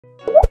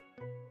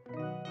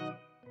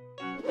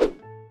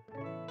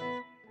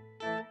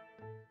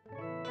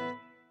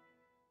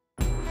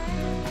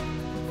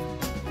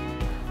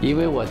因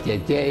为我姐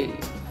姐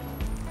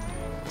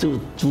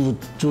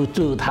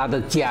住她的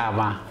家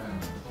嘛，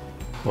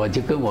我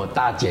就跟我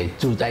大姐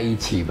住在一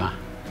起嘛，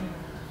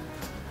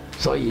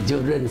所以就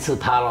认识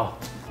她咯。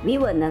We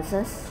were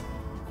nurses,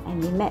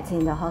 and we met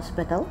in the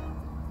hospital.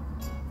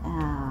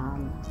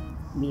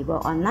 We were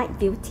on night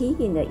duty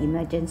in the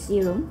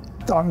emergency room.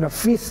 On the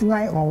 5th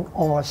night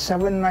or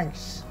 7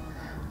 nights,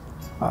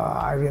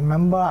 I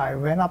remember I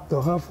went up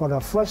to her for the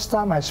first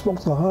time. I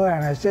spoke to her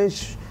and I said,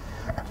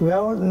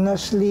 well,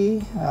 Nurse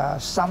Lee,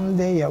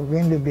 someday you're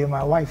going to be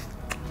my wife.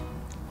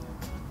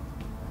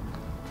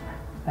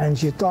 And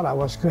she thought I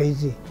was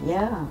crazy.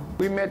 Yeah.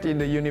 We met in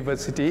the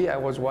university. I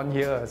was 1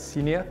 year a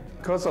senior.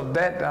 Because of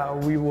that,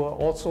 we were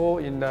also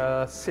in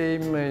the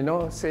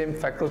same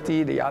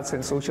faculty, the arts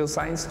and social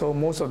science. So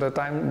most of the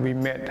time we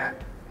met,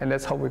 and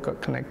that's how we got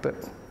connected.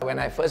 When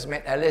I first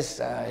met Alice,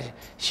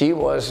 she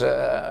was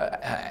an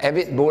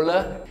avid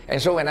bowler.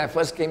 And so when I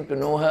first came to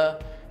know her,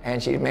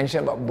 and she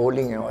mentioned about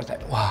bowling, and I was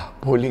like, wow,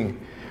 bowling,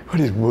 what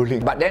is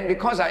bowling? But then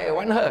because I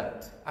want her,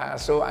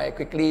 so I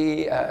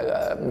quickly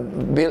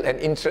built an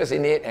interest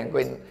in it and go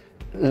and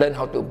learn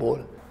how to bowl.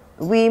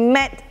 We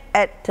met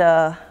at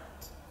a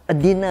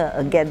dinner,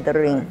 a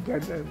gathering.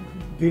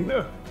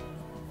 Dinner?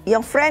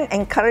 Your friend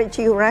encouraged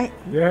you, right?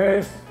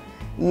 Yes.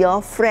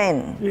 Your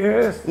friend?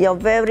 Yes. Your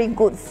very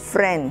good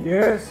friend?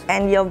 Yes.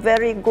 And your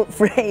very good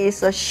friend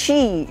is a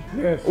she.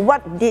 Yes.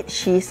 What did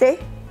she say?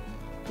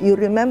 You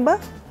remember?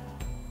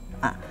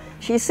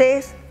 She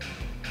says,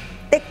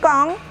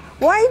 Tekong,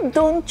 why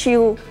don't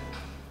you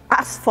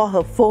ask for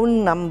her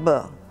phone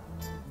number?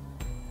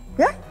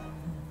 Yeah?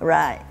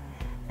 Right.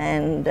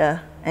 And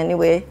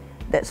anyway,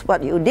 that's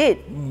what you did.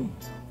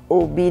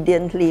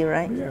 Obediently,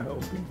 right? Yeah,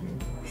 obediently.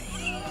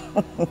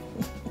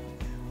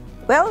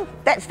 Well,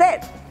 that's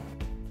that.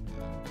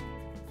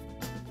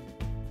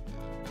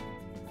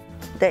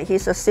 That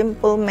he's a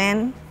simple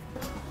man.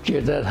 觉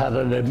得他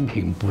的人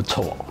品不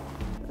错。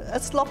 A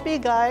sloppy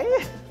guy.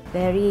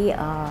 Very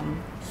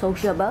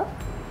sociable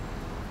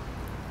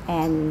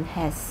and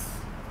has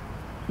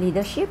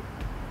leadership.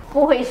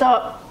 不会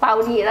说暴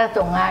力那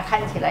种啊，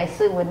看起来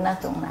斯文那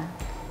种啊。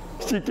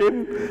 She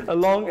came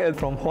along and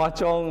from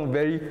Hwa-Chong,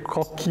 very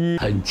cocky.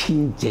 很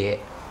清洁，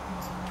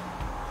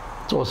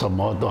做什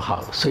么都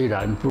好，虽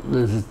然不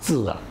认识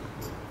字啊，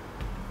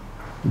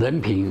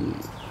人品、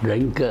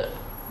人格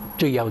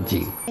最要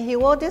紧。 He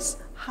wore these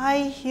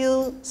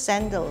high-heel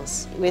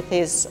sandals with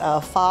his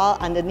file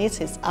underneath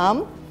his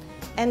arm.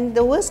 And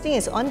the worst thing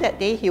is, on that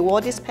day, he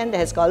wore this pant that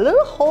has got a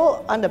little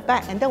hole on the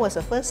back, and that was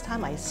the first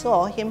time I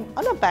saw him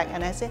on the back,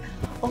 and I said,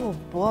 oh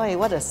boy,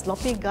 what a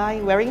sloppy guy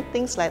wearing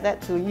things like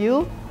that to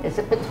you. 也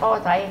是不错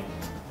才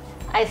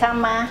爱上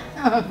吗？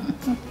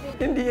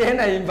 In the end,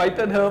 I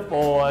invited her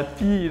for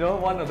tea,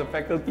 one of the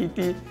faculty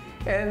tea.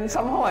 And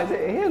somehow I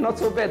said, hey, not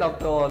so bad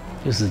after all.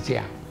 就是这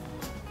样，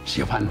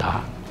喜欢他。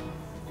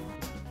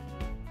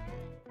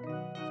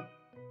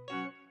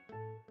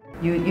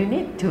 You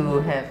need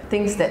to have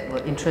things that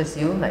will interest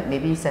you, like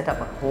maybe set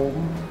up a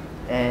home,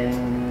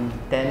 and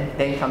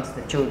then comes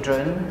the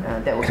children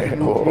that will keep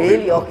you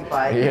really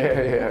occupied.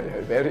 Yeah,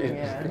 very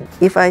interesting.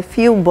 If I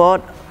feel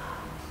bored,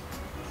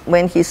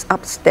 when he's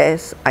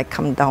upstairs, I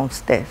come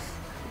downstairs.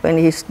 When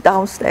he's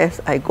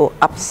downstairs, I go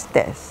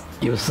upstairs.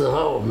 有时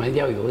候我们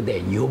要有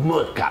点幽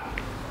默感，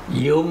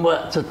幽默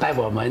就带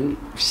我们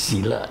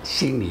喜乐，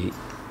心里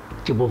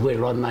就不会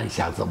乱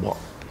想什么，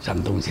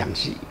想东想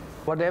西。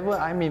 Whatever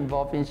I'm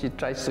involved in, she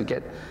tries to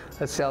get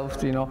herself,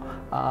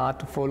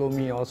 to follow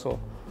me also.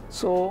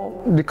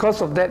 So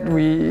because of that,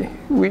 we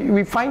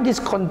find this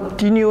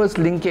continuous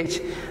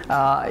linkage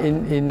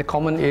in the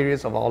common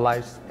areas of our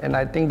lives, and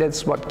I think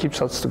that's what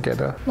keeps us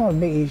together. Not a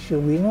big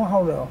issue. We know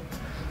how to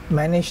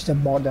manage the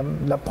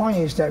boredom. The point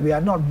is that we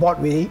are not bored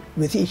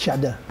with each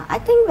other. I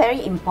think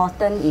very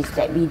important is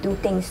that we do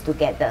things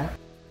together.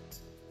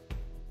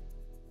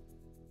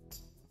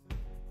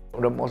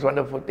 The most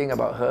wonderful thing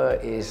about her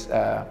is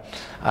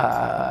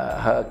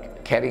her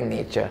caring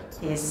nature.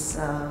 He's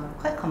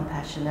quite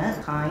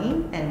compassionate,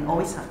 kind, and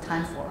always have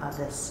time for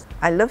others.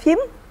 I love him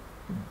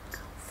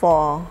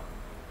for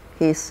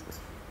his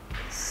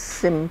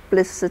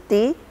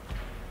simplicity,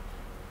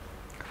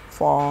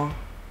 for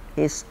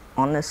his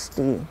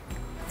honesty,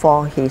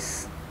 for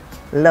his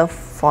love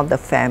for the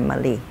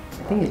family.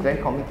 I think he's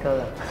very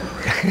comical.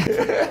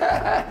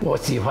 我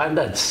喜欢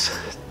的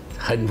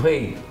很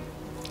会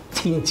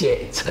清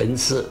洁诚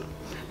实，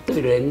对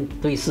人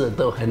对事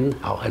都很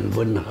好，很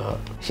温和。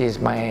 She's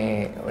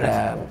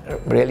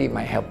really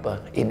my helper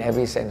in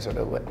every sense of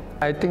the word.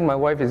 I think my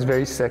wife is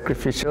very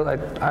sacrificial.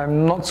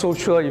 I'm not so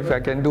sure if I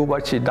can do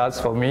what she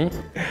does for me.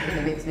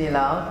 It makes me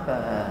laugh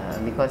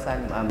because I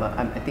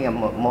think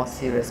I'm a more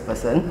serious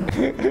person.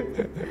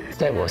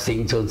 在我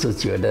心中是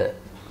觉得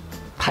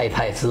太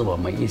太是我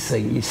们一生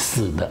一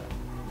世的。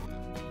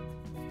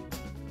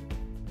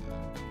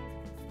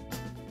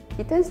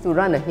 He tends to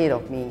run ahead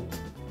of me,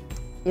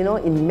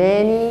 in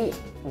many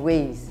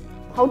ways.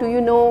 How do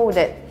you know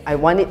that I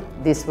want it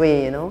this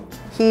way, you know?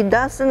 He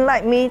doesn't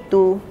like me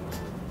to,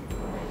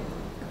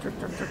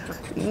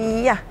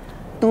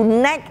 to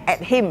nag at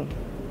him.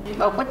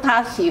 我不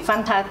他喜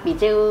欢他比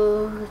较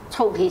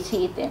臭脾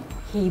气一点。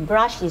 He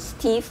brushed his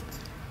teeth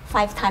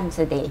 5 times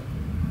a day.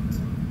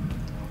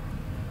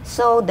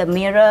 So the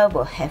mirror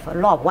will have a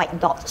lot of white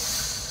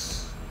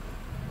dots.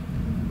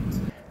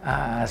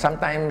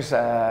 Sometimes,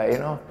 you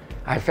know,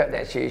 I felt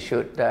that she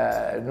should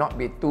not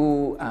be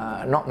too,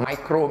 not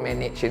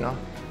micromanage, you know.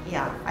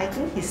 Yeah, I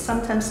think he's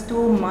sometimes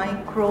too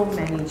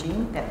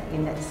micromanaging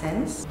in that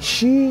sense.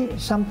 She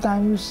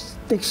sometimes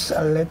takes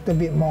a little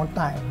bit more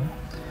time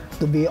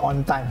to be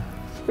on time.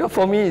 You know,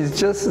 for me, it's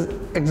just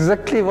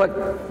exactly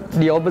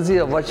the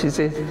opposite of what she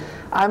says.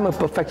 I'm a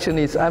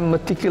perfectionist, I'm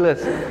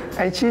meticulous,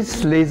 and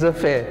she's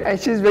laissez-faire, and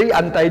she's very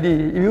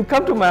untidy. If you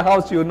come to my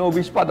house, you know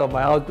which part of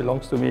my house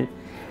belongs to me.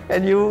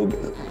 And you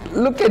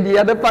look at the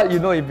other part, you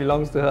know it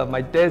belongs to her.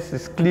 My desk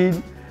is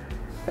clean,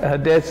 her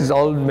desk is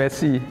all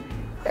messy.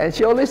 And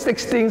she always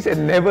takes things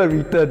and never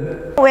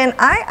return. When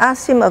I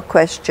ask him a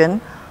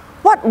question,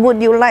 what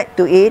would you like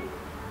to eat?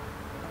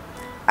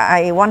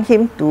 I want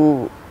him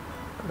to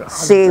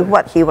say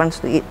what he wants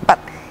to eat. But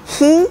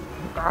he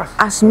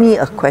asked me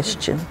a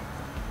question.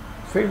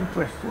 Same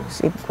question.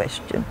 Same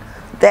question.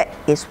 That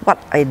is what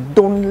I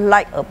don't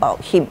like about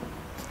him.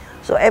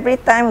 So every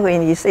time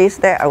when he says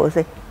that, I will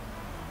say,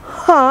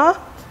 huh?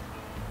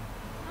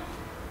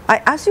 I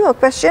ask you a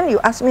question, you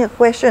ask me a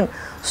question.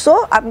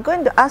 So I'm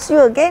going to ask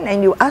you again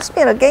and you ask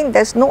me again.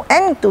 There's no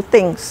end to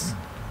things.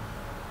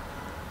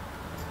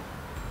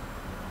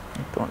 I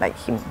don't like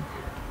him.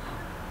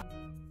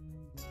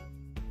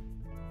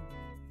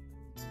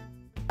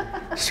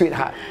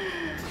 Sweetheart,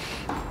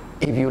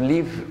 if you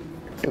live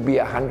to be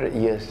 100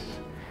 years,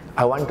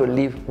 I want to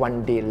live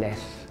 1 day less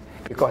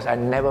because I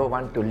never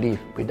want to live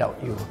without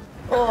you.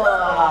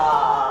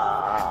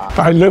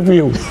 I love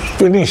you.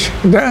 Finish.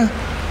 There.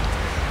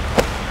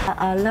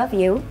 I love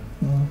you,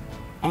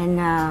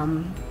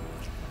 and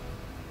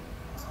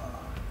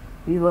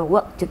we will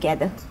work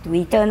together to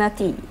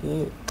eternity.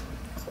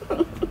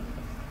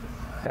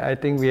 I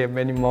think we have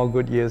many more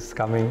good years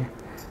coming.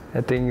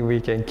 I think we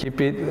can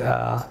keep it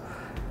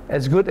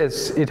as good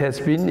as it has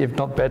been, if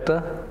not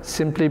better,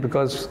 simply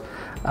because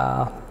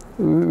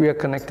we are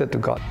connected to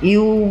God.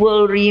 You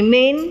will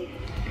remain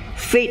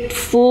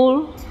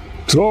faithful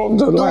Throughout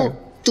the life.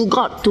 to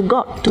God. To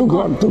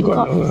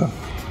God.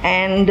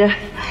 And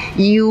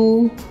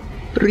you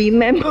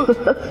remember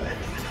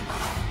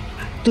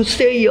to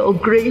say your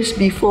grace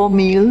before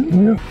meal.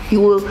 Yeah.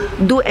 You will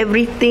do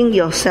everything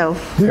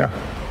yourself. Yeah.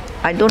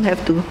 I don't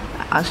have to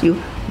ask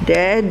you,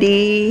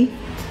 Daddy,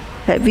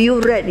 have you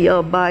read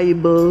your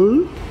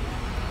Bible?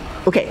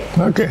 Okay.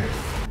 Okay.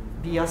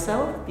 Be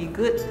yourself, be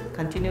good,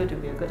 continue to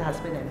be a good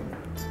husband and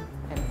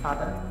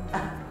father.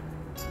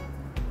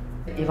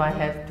 If I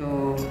have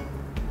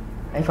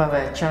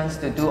a chance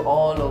to do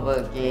all over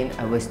again,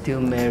 I will still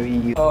marry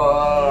you.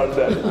 Oh,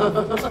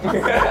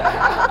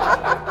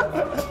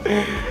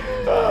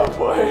 oh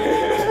boy.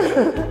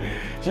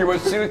 She will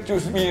still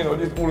choose me, you know,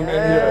 this old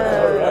man here.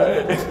 All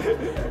right.